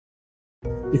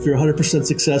if you're 100%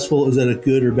 successful, is that a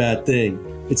good or bad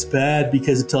thing? It's bad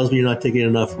because it tells me you're not taking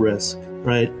enough risk,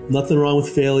 right? Nothing wrong with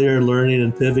failure, learning,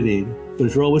 and pivoting. But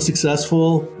if you're always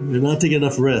successful, you're not taking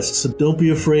enough risks. So don't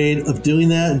be afraid of doing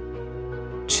that.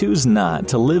 Choose not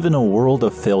to live in a world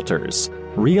of filters.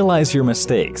 Realize your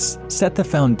mistakes. Set the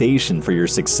foundation for your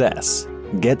success.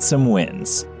 Get some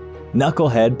wins.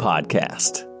 Knucklehead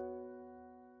Podcast.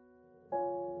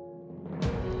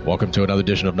 Welcome to another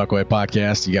edition of Knucklehead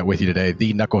Podcast. You got with you today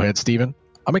the Knucklehead Steven.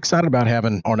 I'm excited about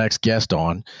having our next guest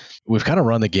on. We've kind of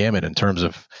run the gamut in terms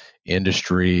of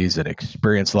industries and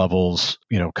experience levels,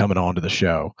 coming on to the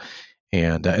show.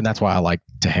 And that's why I like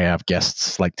to have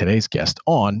guests like today's guest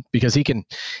on, because he can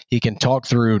talk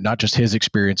through not just his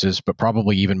experiences, but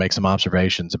probably even make some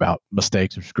observations about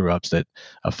mistakes or screw ups that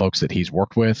of folks that he's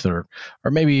worked with, or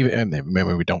maybe even, and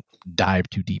maybe we don't dive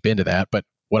too deep into that. But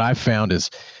what I've found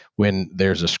is when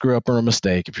there's a screw up or a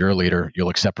mistake, if you're a leader, you'll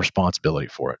accept responsibility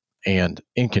for it. And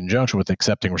in conjunction with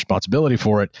accepting responsibility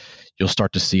for it, you'll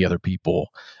start to see other people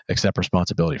accept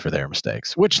responsibility for their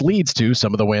mistakes, which leads to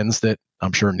some of the wins that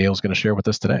I'm sure Neil's going to share with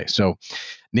us today. So,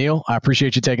 Neil, I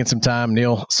appreciate you taking some time.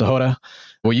 Neil Sahota,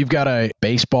 well, you've got a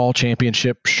baseball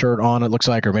championship shirt on, it looks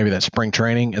like, or maybe that's spring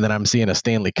training. And then I'm seeing a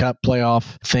Stanley Cup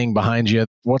playoff thing behind you.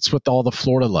 What's with all the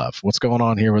Florida love? What's going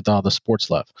on here with all the sports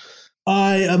love?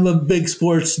 I am a big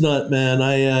sports nut, man.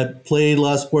 I played a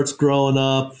lot of sports growing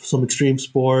up, some extreme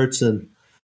sports, and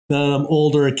now that I'm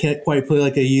older, I can't quite play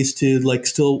like I used to, like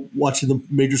still watching the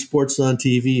major sports on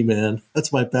TV, man.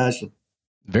 That's my passion.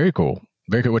 Very cool.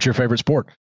 Very cool. What's your favorite sport?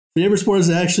 Favorite sport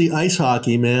is actually ice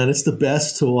hockey, man. It's the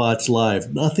best to watch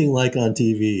live. Nothing like on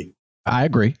TV. I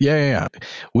agree. Yeah.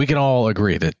 We can all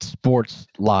agree that sports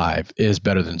live is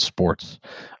better than sports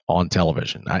on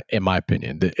television, in my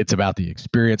opinion. It's about the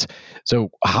experience. So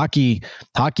hockey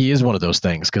is one of those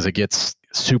things because it gets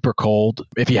super cold.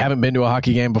 If you haven't been to a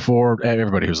hockey game before,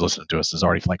 everybody who's listening to us is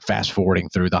already like fast forwarding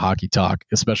through the hockey talk,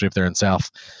 especially if they're in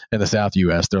the South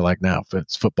US. They're like, no,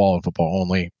 it's football and football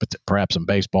only, but perhaps some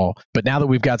baseball. But now that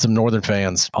we've got some Northern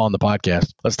fans on the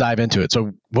podcast, let's dive into it.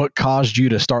 So what caused you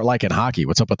to start liking hockey?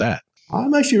 What's up with that?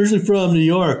 I'm actually originally from New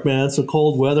York, man. So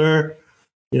cold weather.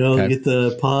 Okay. You get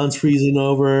the ponds freezing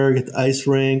over, get the ice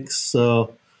rinks.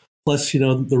 So, plus,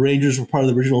 the Rangers were part of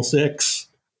the original six.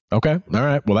 Okay. All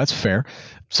right. Well, that's fair.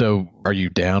 So are you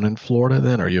down in Florida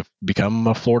then? Are you become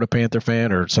a Florida Panther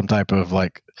fan or some type of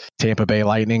like Tampa Bay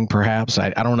Lightning, perhaps?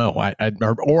 I don't know.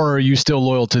 Or are you still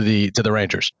loyal to the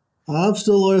Rangers? I'm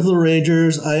still loyal to the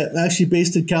Rangers. I'm actually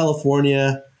based in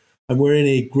California. I'm wearing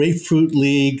a Grapefruit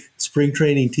League spring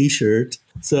training T-shirt.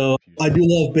 So I do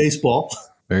love baseball.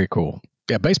 Very cool.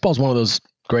 Yeah, baseball is one of those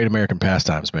great American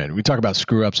pastimes, man. We talk about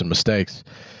screw-ups and mistakes.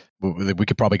 We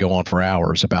could probably go on for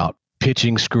hours about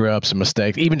pitching screw-ups and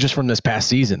mistakes, even just from this past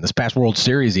season, this past World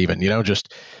Series even,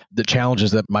 just the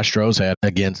challenges that my Stros had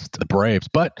against the Braves.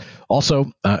 But also,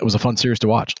 it was a fun series to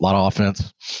watch. A lot of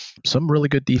offense, some really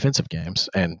good defensive games,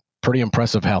 and pretty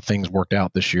impressive how things worked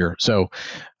out this year. So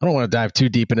I don't want to dive too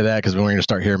deep into that because we're going to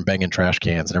start hearing banging trash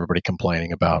cans and everybody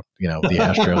complaining about, the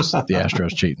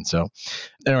Astros cheating. So,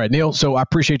 all right, Neil. So I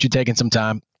appreciate you taking some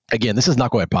time. Again, this is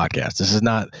Knucklehead Podcast. This is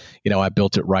not, I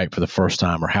built it right for the first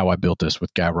time or how I built this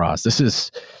with Guy Raz. This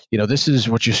is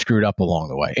what you screwed up along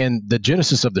the way. And the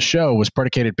genesis of the show was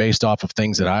predicated based off of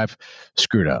things that I've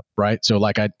screwed up, right? So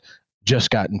like I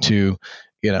just got into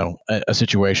a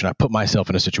situation. I put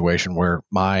myself in a situation where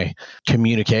my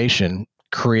communication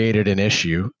created an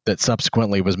issue that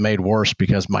subsequently was made worse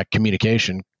because my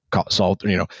communication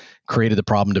created the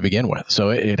problem to begin with.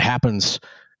 So it happens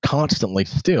constantly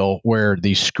still where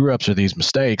these screw ups or these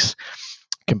mistakes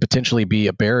can potentially be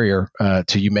a barrier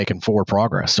to you making forward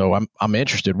progress. So I'm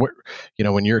interested,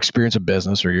 when your experience of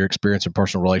business or your experience in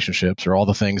personal relationships or all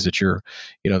the things that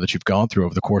that you've gone through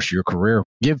over the course of your career,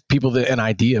 give people an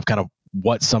idea of kind of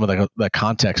what some of the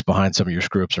context behind some of your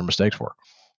screw ups or mistakes were.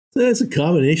 It's a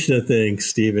combination of things,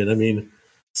 Stephen. I mean,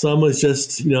 some was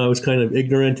just, I was kind of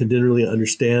ignorant and didn't really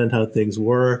understand how things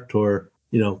worked, or,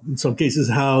 in some cases,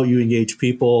 how you engage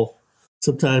people.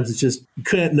 Sometimes it's just, you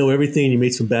can't know everything. You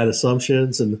make some bad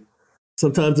assumptions. And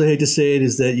sometimes, I hate to say it,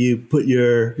 is that you put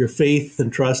your faith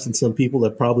and trust in some people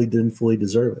that probably didn't fully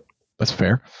deserve it. That's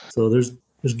fair. So there's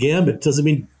gambit. Doesn't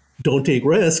mean don't take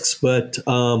risks, but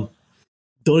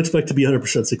don't expect to be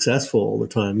 100% successful all the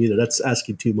time either. That's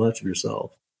asking too much of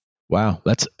yourself. Wow.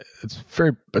 It's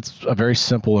a very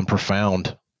simple and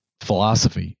profound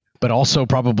philosophy, but also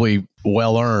probably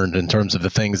well earned in terms of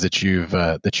the things that you've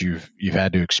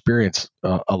had to experience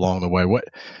along the way.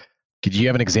 Could you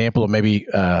have an example of maybe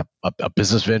a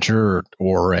business venture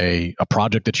or a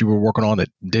project that you were working on that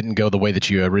didn't go the way that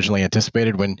you originally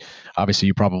anticipated when obviously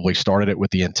you probably started it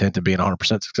with the intent of being 100%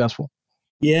 successful?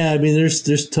 Yeah, I mean,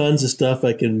 there's tons of stuff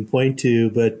I can point to,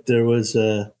 but there was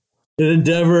an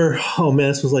endeavor. Oh man,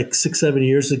 this was like 6, 7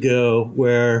 years ago,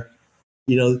 where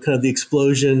kind of the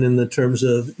explosion in the terms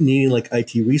of needing like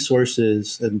IT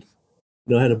resources, and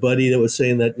I had a buddy that was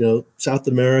saying that South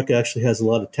America actually has a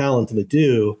lot of talent, and they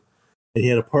do, and he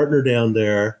had a partner down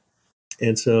there,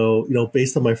 and so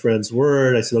based on my friend's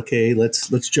word, I said, okay,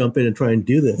 let's jump in and try and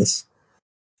do this.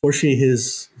 Fortunately,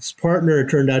 his partner, it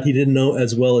turned out he didn't know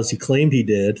as well as he claimed he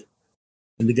did.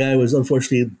 And the guy was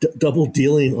unfortunately double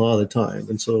dealing all the time.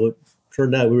 And so it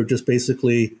turned out we were just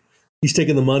basically, he's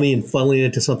taking the money and funneling it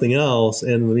into something else.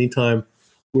 And in the meantime,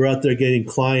 we're out there getting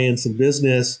clients and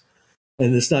business,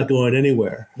 and it's not going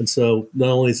anywhere. And so not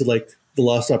only is it like the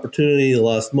lost opportunity, the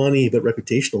lost money, but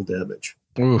reputational damage.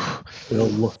 Oof. A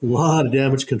lot of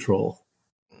damage control.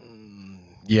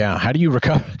 Yeah. How do you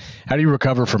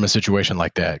recover from a situation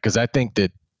like that? Because I think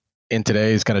that in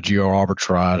today's kind of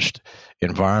geo-arbitraged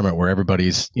environment where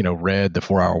everybody's, read the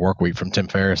 4-Hour Workweek from Tim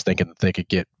Ferriss, thinking that they could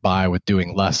get by with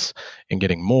doing less and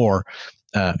getting more,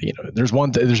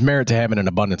 there's merit to having an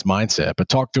abundance mindset. But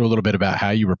talk through a little bit about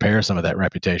how you repair some of that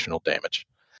reputational damage.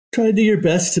 Try to do your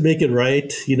best to make it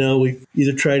right. We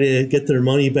either try to get their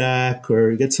money back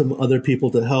or get some other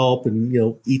people to help and,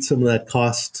 eat some of that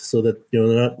cost so that, they're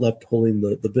not left holding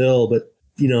the bill. But,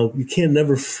 you can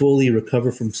never fully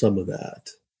recover from some of that.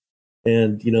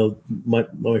 And,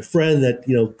 my friend that,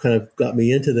 kind of got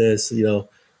me into this,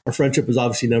 our friendship has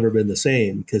obviously never been the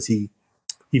same because he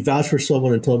vouched for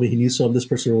someone and told me he knew this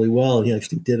person really well, and he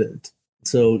actually didn't.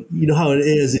 So, how it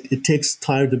is, it takes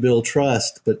time to build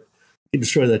trust, but you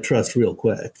destroy that trust real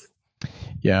quick.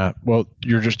 Yeah, well,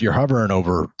 you're hovering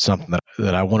over something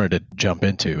that I wanted to jump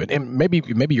into, and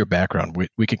maybe your background.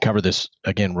 We could cover this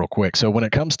again real quick. So when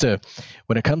it comes to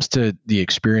the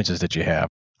experiences that you have,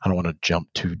 I don't want to jump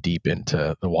too deep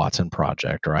into the Watson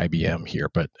project or IBM here,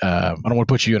 but I don't want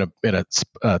to put you in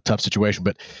a tough situation.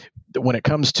 But when it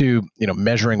comes to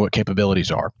measuring what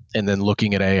capabilities are, and then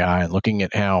looking at AI and looking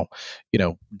at how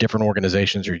different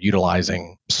organizations are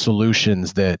utilizing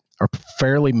solutions that are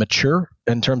fairly mature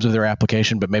in terms of their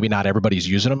application, but maybe not everybody's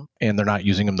using them, and they're not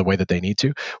using them the way that they need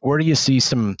to. Where do you see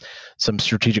some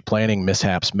strategic planning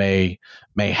mishaps may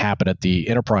happen at the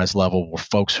enterprise level, where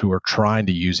folks who are trying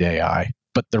to use AI,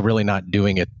 but they're really not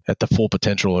doing it at the full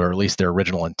potential, or at least their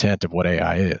original intent of what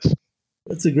AI is?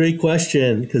 That's a great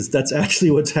question, because that's actually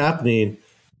what's happening.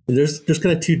 And there's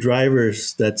kind of two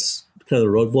drivers that's kind of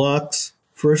the roadblocks.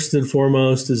 First and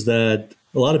foremost is that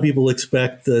a lot of people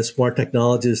expect the smart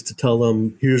technologists to tell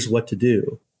them, here's what to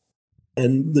do.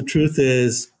 And the truth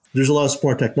is, there's a lot of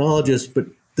smart technologists, but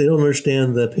they don't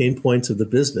understand the pain points of the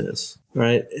business,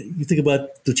 right? You think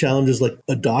about the challenges like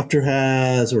a doctor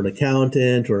has, or an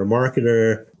accountant, or a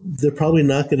marketer. They're probably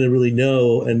not going to really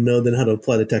know then how to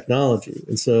apply the technology.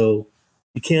 And so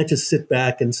you can't just sit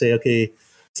back and say, okay,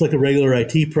 it's like a regular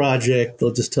IT project.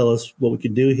 They'll just tell us what we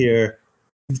can do here.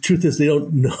 The truth is, they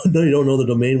don't know the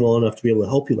domain well enough to be able to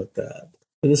help you like that.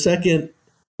 And the second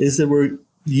is that we're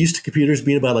used to computers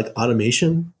being about like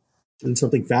automation and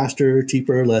something faster,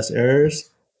 cheaper, less errors.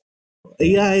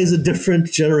 AI is a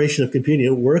different generation of computing.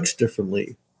 It works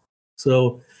differently.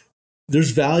 So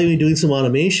there's value in doing some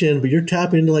automation, but you're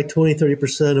tapping into like 20,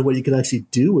 30% of what you can actually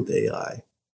do with AI.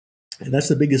 And that's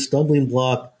the biggest stumbling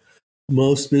block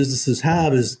most businesses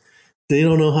have, is they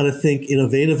don't know how to think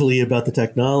innovatively about the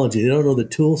technology. They don't know the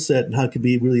tool set and how it can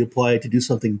be really applied to do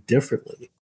something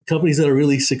differently. Companies that are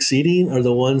really succeeding are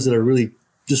the ones that are really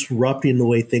disrupting the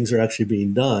way things are actually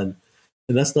being done.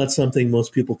 And that's not something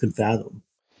most people can fathom.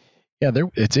 Yeah,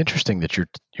 it's interesting that you're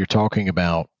talking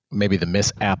about maybe the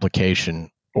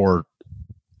misapplication or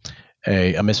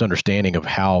a misunderstanding of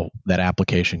how that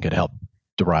application could help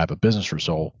derive a business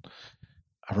result.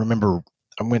 I remember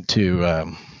I went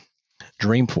to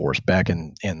Dreamforce back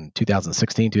in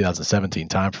 2016, 2017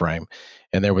 timeframe,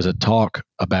 and there was a talk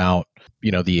about,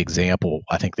 the example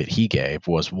I think that he gave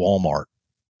was Walmart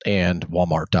and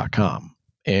Walmart.com,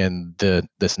 and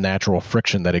this natural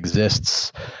friction that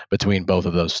exists between both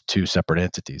of those two separate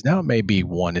entities. Now it may be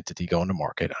one entity going to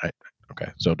market.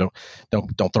 Okay, so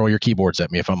don't throw your keyboards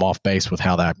at me if I'm off base with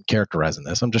how that I'm characterizing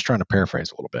this. I'm just trying to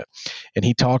paraphrase a little bit. And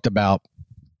he talked about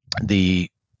the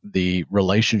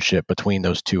relationship between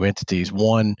those two entities,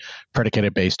 one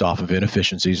predicated based off of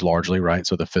inefficiencies largely, right?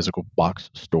 So the physical box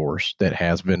stores that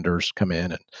has vendors come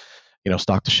in and,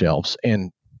 stock the shelves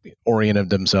and oriented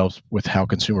themselves with how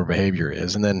consumer behavior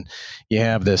is. And then you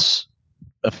have this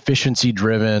efficiency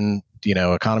driven,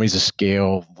 economies of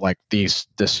scale, like this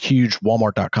huge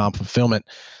Walmart.com fulfillment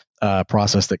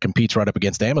process that competes right up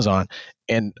against Amazon,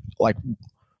 and like,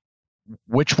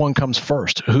 which one comes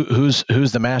first? Who's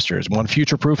the master? Is one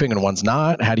future proofing and one's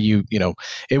not? How do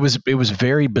it was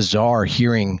very bizarre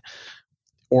hearing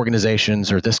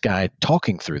organizations or this guy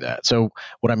talking through that. So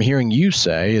what I'm hearing you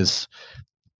say is,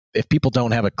 if people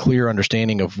don't have a clear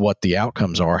understanding of what the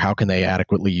outcomes are, how can they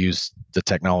adequately use the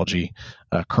technology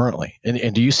currently?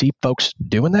 And do you see folks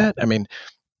doing that? I mean,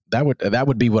 that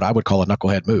would be what I would call a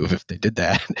knucklehead move if they did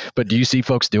that. But do you see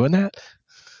folks doing that?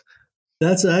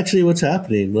 That's actually what's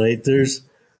happening. Right? There's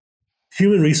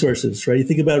human resources, right? You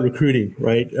think about recruiting,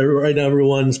 right? Right now,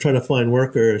 everyone's trying to find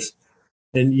workers.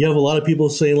 And you have a lot of people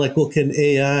saying, like, well, can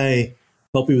AI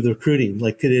help you with recruiting?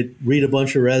 Like, could it read a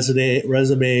bunch of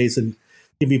resumes and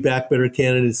give me back better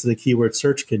candidates than a keyword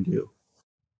search can do?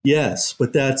 Yes,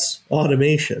 but that's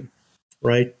automation,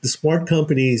 right? The smart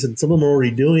companies, and some of them are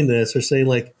already doing this, are saying,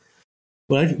 like,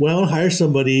 when I want to hire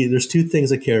somebody, there's two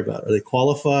things I care about. Are they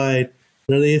qualified?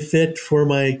 And are they a fit for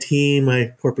my team,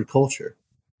 my corporate culture?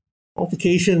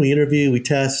 Qualification, we interview, we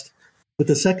test. But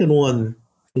the second one,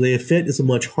 they fit, is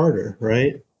much harder,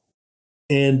 right?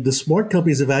 And the smart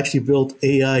companies have actually built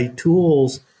AI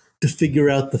tools to figure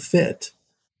out the fit.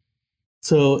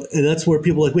 So, and that's where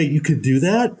people are like, wait, you can do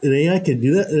that? And AI can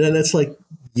do that? And that's like,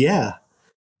 yeah.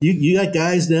 You got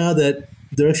guys now that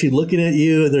they're actually looking at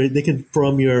you, and they can,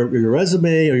 from your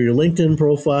resume or your LinkedIn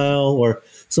profile, or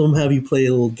some of them have you play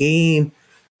a little game,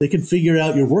 they can figure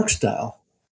out your work style,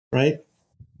 right?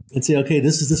 And say, okay,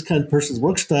 this is this kind of person's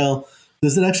work style.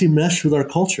 Does it actually mesh with our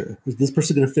culture? Is this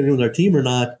person going to fit in with our team or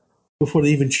not, before they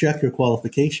even check your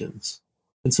qualifications?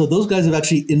 And so those guys have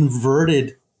actually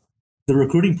inverted the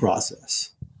recruiting process.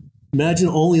 Imagine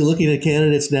only looking at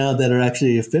candidates now that are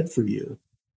actually a fit for you.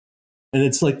 And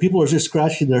it's like people are just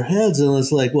scratching their heads, and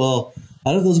it's like, well,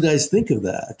 how do those guys think of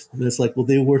that? And it's like, well,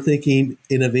 they were thinking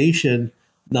innovation,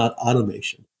 not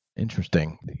automation.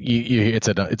 Interesting. It's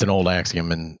an old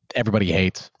axiom, and everybody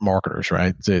hates marketers,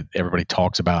 right? Everybody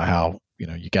talks about how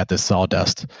you got this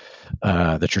sawdust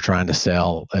that you're trying to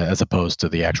sell, as opposed to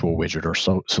the actual widget or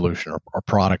solution or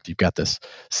product. You've got this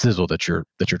sizzle that you're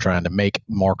trying to make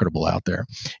marketable out there.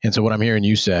 And so what I'm hearing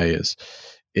you say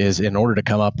is in order to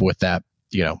come up with that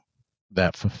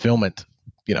that fulfillment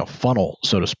funnel,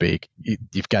 so to speak,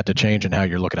 you've got to change in how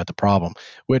you're looking at the problem,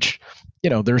 which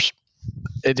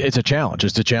it's a challenge.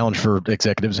 It's a challenge for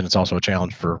executives, and it's also a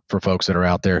challenge for folks that are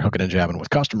out there hooking and jabbing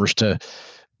with customers to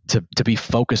be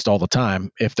focused all the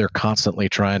time if they're constantly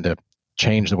trying to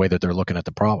change the way that they're looking at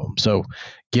the problem. So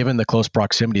given the close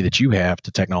proximity that you have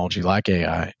to technology like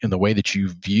AI and the way that you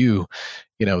view,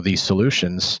 these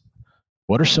solutions,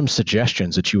 what are some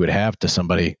suggestions that you would have to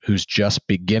somebody who's just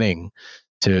beginning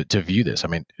to view this? I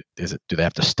mean, do they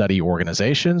have to study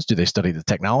organizations? Do they study the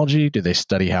technology? Do they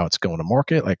study how it's going to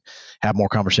market? Like, have more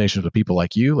conversations with people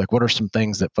like you? Like, what are some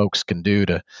things that folks can do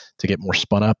to get more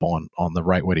spun up on the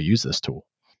right way to use this tool?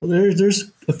 Well,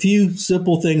 there's a few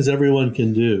simple things everyone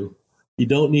can do. You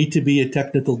don't need to be a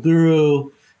technical guru.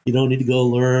 You don't need to go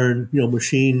learn,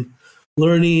 machine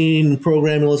learning,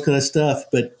 programming, all this kind of stuff.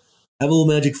 But have a little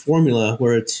magic formula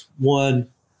where it's, one,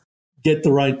 get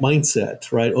the right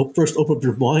mindset, right? First, open up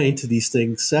your mind to these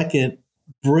things. Second,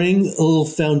 bring a little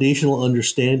foundational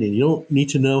understanding. You don't need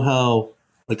to know how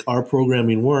like our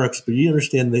programming works, but you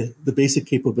understand the basic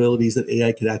capabilities that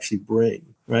AI could actually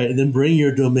bring, right? And then bring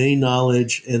your domain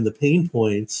knowledge and the pain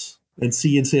points and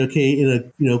say, okay,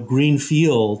 in a green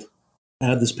field, I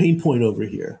have this pain point over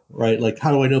here, right? Like, how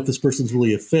do I know if this person's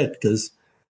really a fit? Because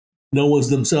no one's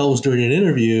themselves during an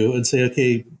interview, and say,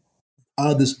 okay,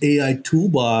 out of this AI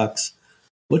toolbox,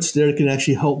 what's there that can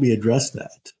actually help me address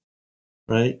that,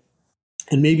 right?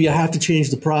 And maybe I have to change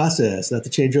the process, I have to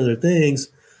change other things,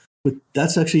 but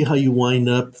that's actually how you wind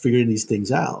up figuring these things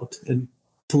out. And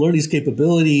to learn these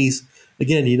capabilities,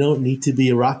 again, you don't need to be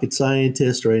a rocket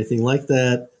scientist or anything like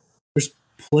that. There's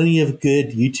plenty of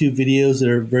good YouTube videos that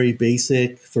are very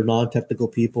basic for non-technical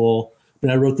people.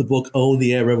 I wrote the book, Own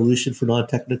the AI Revolution, for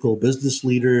non-technical business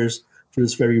leaders, for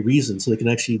this very reason, so they can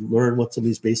actually learn what some of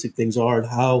these basic things are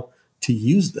and how to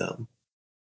use them.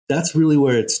 That's really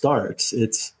where it starts.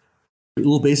 It's a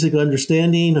little basic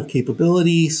understanding of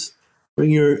capabilities,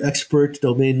 bring your expert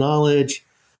domain knowledge,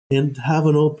 and have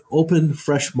an open,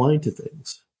 fresh mind to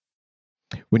things.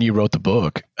 When you wrote the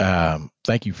book,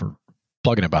 thank you for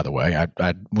plugging it, by the way.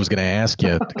 I was going to ask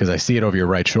you, because I see it over your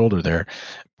right shoulder there.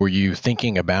 Were you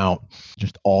thinking about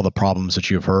just all the problems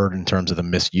that you've heard in terms of the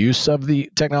misuse of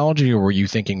the technology, or were you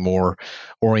thinking more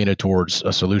oriented towards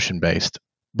a solution-based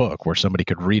book where somebody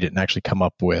could read it and actually come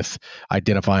up with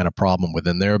identifying a problem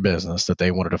within their business that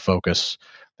they wanted to focus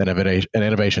an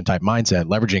innovation type mindset,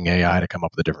 leveraging AI to come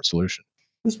up with a different solution?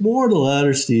 It's more the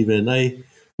latter, Stephen.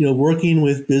 Working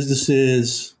with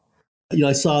businesses,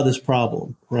 I saw this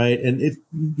problem, right? And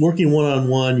working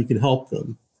one-on-one, you can help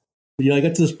them. But, I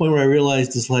got to this point where I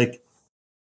realized it's like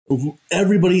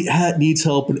everybody needs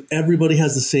help and everybody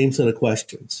has the same set of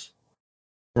questions,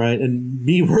 right? And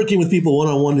me working with people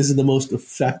one-on-one isn't the most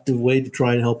effective way to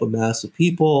try and help a mass of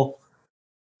people.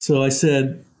 So I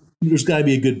said, there's got to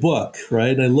be a good book,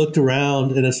 right? And I looked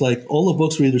around and it's like all the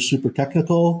books were either super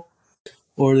technical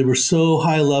or they were so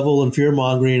high level and fear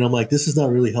mongering. I'm like, this is not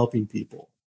really helping people.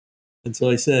 And so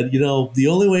I said, the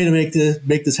only way to make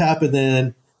this happen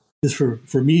then is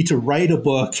for me to write a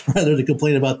book rather than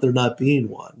complain about there not being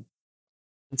one.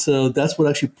 And so that's what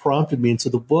actually prompted me. And so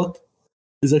the book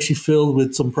is actually filled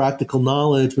with some practical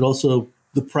knowledge, but also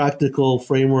the practical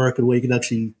framework and way you can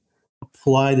actually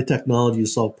apply the technology to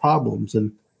solve problems.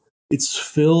 And it's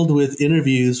filled with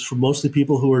interviews from mostly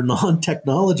people who are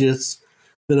non-technologists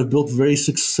that have built very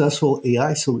successful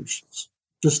AI solutions,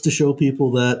 just to show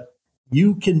people that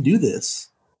you can do this.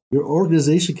 Your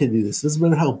organization can do this. It doesn't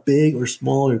matter how big or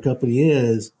small your company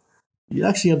is. You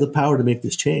actually have the power to make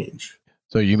this change.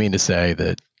 So you mean to say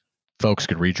that folks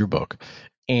could read your book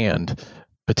and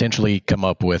potentially come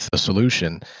up with a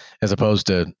solution as opposed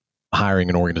to hiring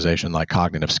an organization like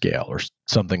Cognitive Scale or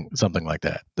something like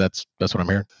that? That's what I'm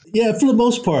hearing. Yeah, for the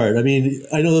most part. I mean,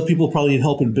 I know that people probably need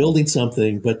help in building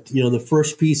something, but the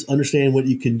first piece, understanding what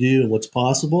you can do and what's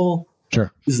possible,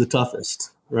 sure, is the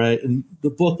toughest, right? And the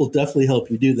book will definitely help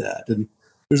you do that. And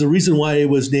there's a reason why it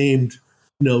was named,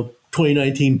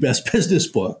 2019 Best Business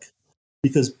Book,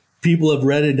 because people have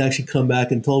read it and actually come back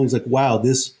and told me, it's like, wow,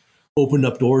 this opened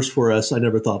up doors for us I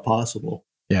never thought possible.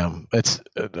 Yeah,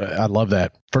 I love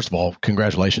that. First of all,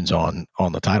 congratulations on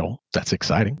the title. That's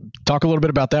exciting. Talk a little bit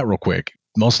about that real quick.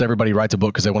 Most everybody writes a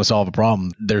book because they want to solve a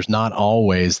problem. There's not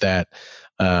always that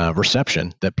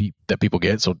reception that people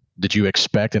get. So did you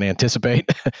expect and anticipate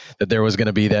that there was going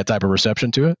to be that type of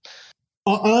reception to it?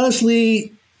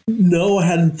 Honestly, no, I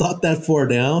hadn't thought that far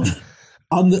down.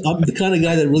 I'm the kind of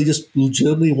guy that really just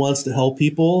legitimately wants to help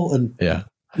people. And, yeah,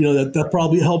 that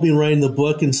probably helped me writing the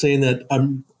book and saying that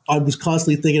I was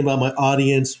constantly thinking about my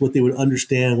audience, what they would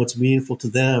understand, what's meaningful to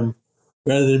them,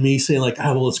 rather than me saying like, I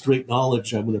have all this great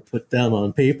knowledge I'm going to put down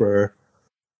on paper.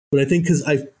 But I think because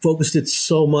I focused it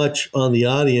so much on the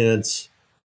audience,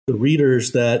 the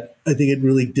readers, that I think it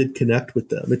really did connect with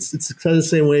them. It's kind of the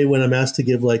same way when I'm asked to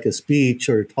give like a speech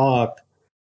or a talk,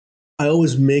 I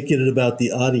always make it about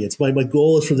the audience. My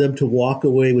goal is for them to walk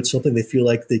away with something they feel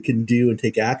like they can do and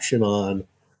take action on,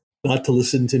 not to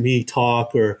listen to me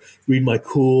talk or read my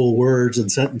cool words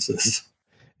and sentences.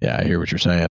 Yeah, I hear what you're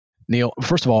saying. Neil,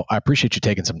 first of all, I appreciate you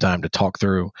taking some time to talk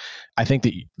through. I think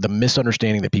that the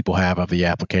misunderstanding that people have of the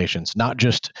applications,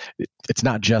 it's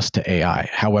not just to AI.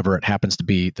 However, it happens to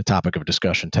be the topic of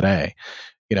discussion today.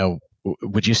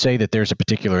 Would you say that there's a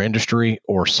particular industry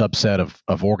or subset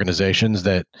of organizations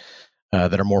that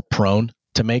are more prone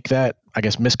to make that, I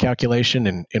guess,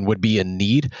 miscalculation and would be in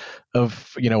need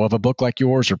of a book like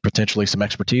yours or potentially some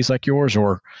expertise like yours?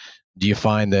 Or do you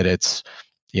find that it's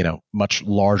much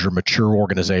larger, mature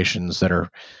organizations that are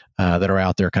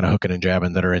out there kind of hooking and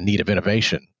jabbing, that are in need of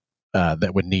innovation,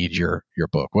 that would need your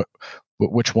book?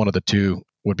 Which one of the two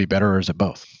would be better, or is it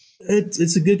both?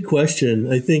 It's a good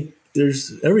question. I think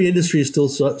every industry is still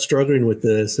struggling with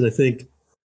this, and I think,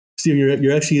 Steve,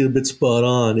 you're actually a bit spot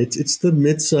on. It's the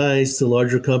mid-sized to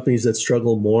larger companies that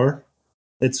struggle more.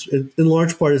 It's in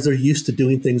large part is they're used to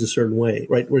doing things a certain way,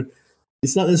 right? Where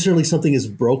it's not necessarily something is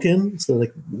broken. So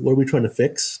like, what are we trying to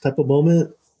fix type of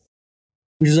moment,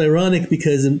 which is ironic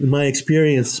because in my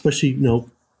experience, especially,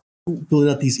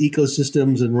 building out these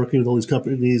ecosystems and working with all these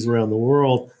companies around the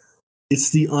world,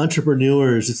 it's the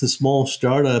entrepreneurs, it's the small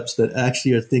startups that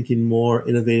actually are thinking more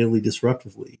innovatively,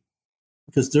 disruptively,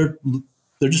 because they're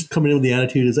just coming in with the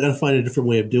attitude is I got to find a different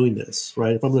way of doing this,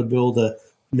 right? If I'm going to build an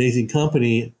amazing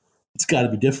company, it's got to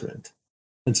be different.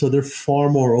 And so they're far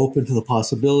more open to the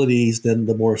possibilities than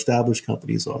the more established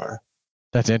companies are.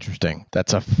 That's interesting.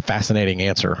 That's a fascinating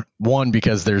answer. One,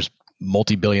 because there's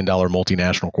multi-billion-dollar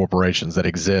multinational corporations that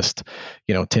exist,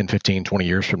 10, 15, 20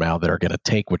 years from now that are going to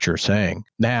take what you're saying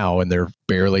now, and they're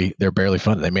barely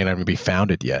funded. They may not even be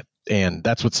founded yet. And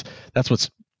that's what's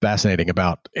fascinating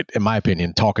about it, in my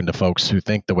opinion, talking to folks who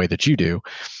think the way that you do.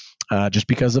 Just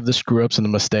because of the screw ups and the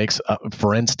mistakes,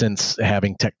 for instance,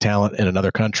 having tech talent in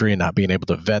another country and not being able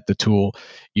to vet the tool,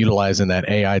 utilizing that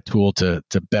AI tool to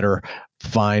better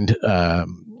find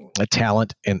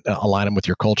talent and align them with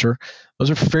your culture. Those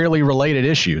are fairly related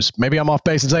issues. Maybe I'm off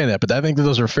base in saying that, but I think that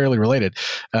those are fairly related.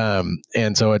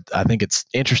 And so I think it's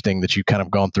interesting that you've kind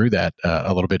of gone through that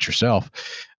a little bit yourself.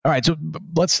 All right, so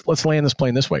let's land this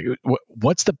plane this way.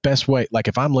 What's the best way? Like,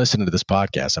 if I'm listening to this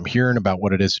podcast, I'm hearing about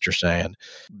what it is that you're saying.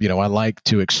 I like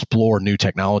to explore new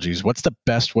technologies. What's the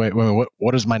best way?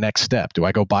 What is my next step? Do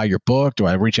I go buy your book? Do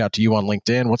I reach out to you on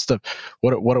LinkedIn?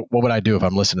 What would I do if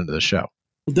I'm listening to the show?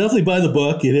 Well, definitely buy the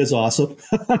book. It is awesome.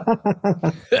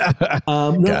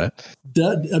 Got it.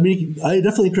 I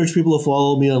definitely encourage people to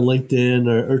follow me on LinkedIn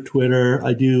or Twitter.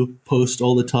 I do post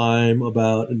all the time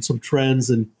about some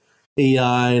trends and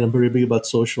AI, and I'm very big about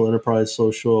social enterprise,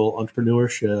 social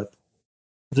entrepreneurship.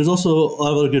 There's also a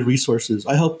lot of other good resources.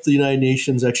 I helped the United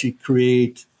Nations actually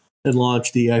create and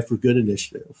launch the AI for Good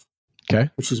initiative,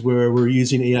 which is where we're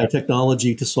using AI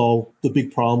technology to solve the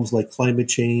big problems like climate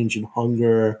change and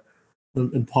hunger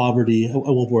and poverty. I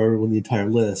won't bore everyone with the entire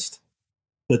list,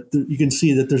 but you can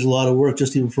see that there's a lot of work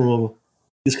just even from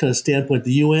this kind of standpoint.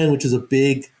 The UN, which is a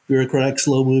big, bureaucratic,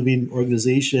 slow-moving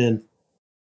organization,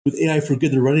 with AI for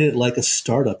Good, they're running it like a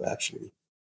startup, actually.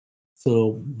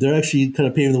 So they're actually kind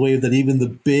of paving the way that even the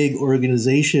big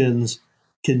organizations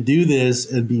can do this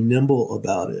and be nimble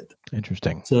about it.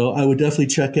 Interesting. So I would definitely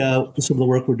check out some of the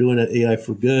work we're doing at AI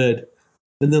for Good.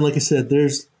 And then, like I said,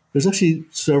 there's actually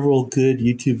several good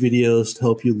YouTube videos to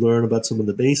help you learn about some of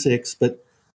the basics, but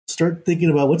start thinking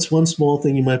about what's one small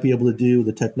thing you might be able to do with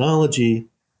the technology.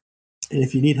 And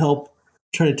if you need help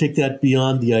trying to take that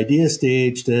beyond the idea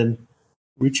stage, then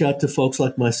reach out to folks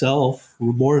like myself.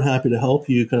 We're more than happy to help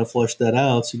you kind of flush that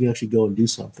out so you can actually go and do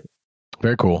something.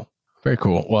 Very cool. Very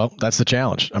cool. Well, that's the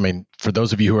challenge. I mean, for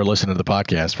those of you who are listening to the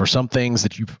podcast, for some things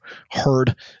that you've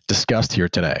heard discussed here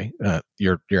today,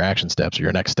 your action steps or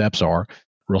your next steps are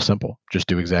real simple. Just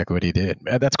do exactly what he did.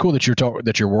 That's cool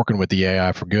that you're working with the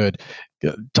AI for Good.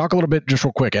 Talk a little bit, just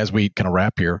real quick, as we kind of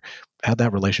wrap here. How'd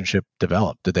that relationship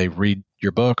develop? Did they read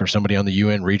your book, or somebody on the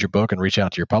UN read your book and reach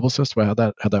out to your publicist? How'd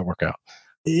that work out?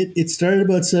 It started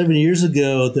about 7 years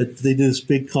ago that they do this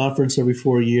big conference every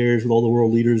 4 years with all the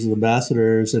world leaders and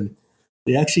ambassadors, and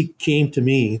they actually came to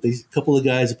me. A couple of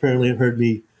guys apparently have heard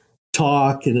me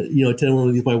talk and attend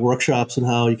one of my workshops on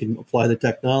how you can apply the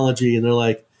technology, and they're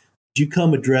like, "Did you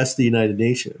come address the United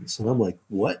Nations?" And I'm like,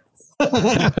 "What?"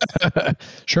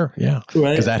 Sure, yeah,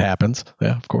 right, because that happens.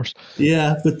 Yeah, of course.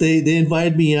 Yeah, but they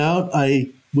invited me out. I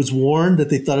was warned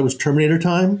that they thought it was Terminator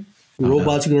time. The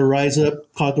robots are going to rise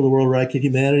up, conquer the world, eradicate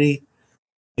humanity.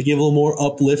 I gave a little more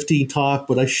uplifting talk,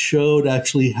 but I showed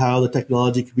actually how the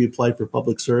technology could be applied for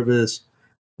public service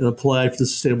and applied for the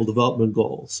Sustainable Development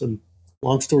Goals. And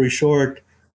long story short,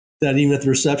 that even at the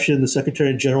reception, the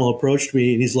Secretary General approached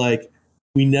me and he's like,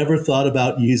 "We never thought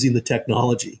about using the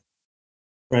technology."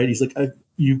 Right? He's like,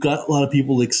 "You've got a lot of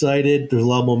people excited. There's a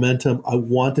lot of momentum. I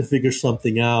want to figure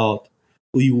something out.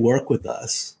 Will you work with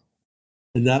us?"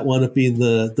 And that wound up being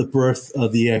the birth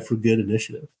of the AI for Good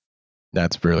initiative.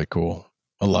 That's really cool.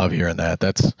 I love hearing that.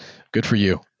 That's good for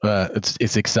you.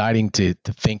 It's exciting to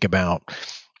think about,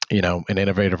 an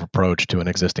innovative approach to an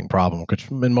existing problem, which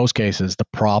in most cases, the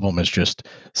problem is just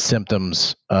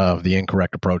symptoms of the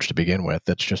incorrect approach to begin with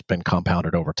that's just been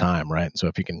compounded over time, right? So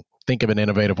if you can think of an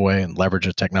innovative way and leverage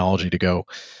a technology to go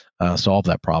solve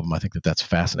that problem, I think that's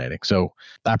fascinating. So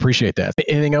I appreciate that.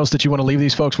 Anything else that you want to leave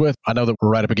these folks with? I know that we're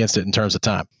right up against it in terms of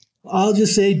time. I'll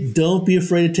just say, don't be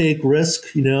afraid to take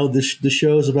risk. The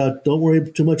show is about, don't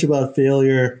worry too much about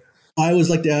failure. I always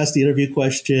like to ask the interview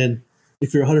question,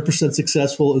 if you're 100%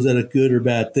 successful, is that a good or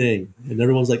bad thing? And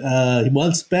everyone's like, well,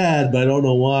 it's bad, but I don't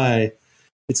know why.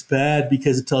 It's bad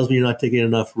because it tells me you're not taking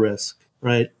enough risk,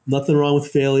 right? Nothing wrong with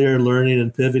failure, learning,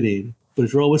 and pivoting. But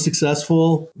if you're always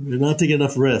successful, you're not taking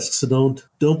enough risks. So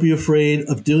don't be afraid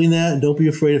of doing that, and don't be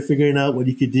afraid of figuring out what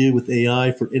you could do with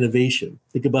AI for innovation.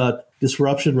 Think about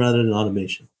disruption rather than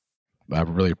automation. I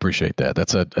really appreciate that.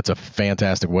 That's a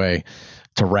fantastic way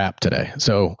to wrap today.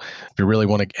 So if you really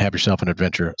want to have yourself an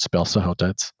adventure, spell Sahota.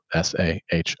 It's Sahota.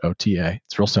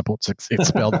 It's real simple. It's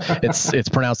spelled. it's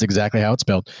pronounced exactly how it's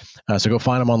spelled. So go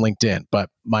find them on LinkedIn. But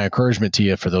my encouragement to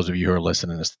you, for those of you who are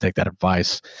listening, is to take that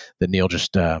advice that Neil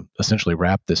just essentially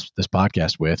wrapped this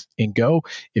podcast with, and go,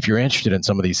 if you're interested in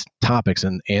some of these topics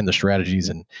and the strategies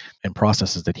and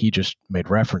processes that he just made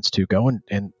reference to, go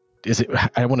and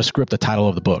I want to screw up the title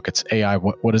of the book. It's AI.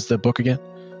 What is the book again?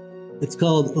 It's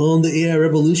called Own the AI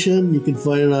Revolution. You can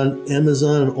find it on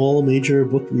Amazon and all major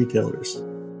book retailers.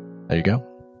 There you go.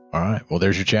 All right. Well,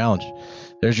 there's your challenge.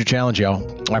 There's your challenge, y'all.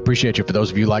 I appreciate you. For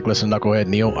those of you who like listening to Knucklehead,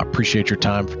 Neil, I appreciate your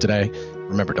time for today.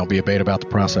 Remember, don't be a beta about the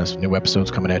process. New episodes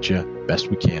coming at you best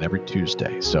we can every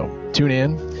Tuesday. So tune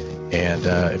in, And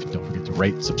if you don't forget to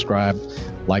rate, subscribe,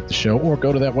 like the show, or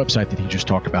go to that website that he just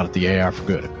talked about at the AI for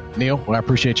Good. Neil, well, I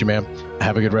appreciate you, man.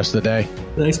 Have a good rest of the day.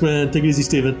 Thanks, man. Take it easy,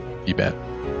 Stephen. You bet.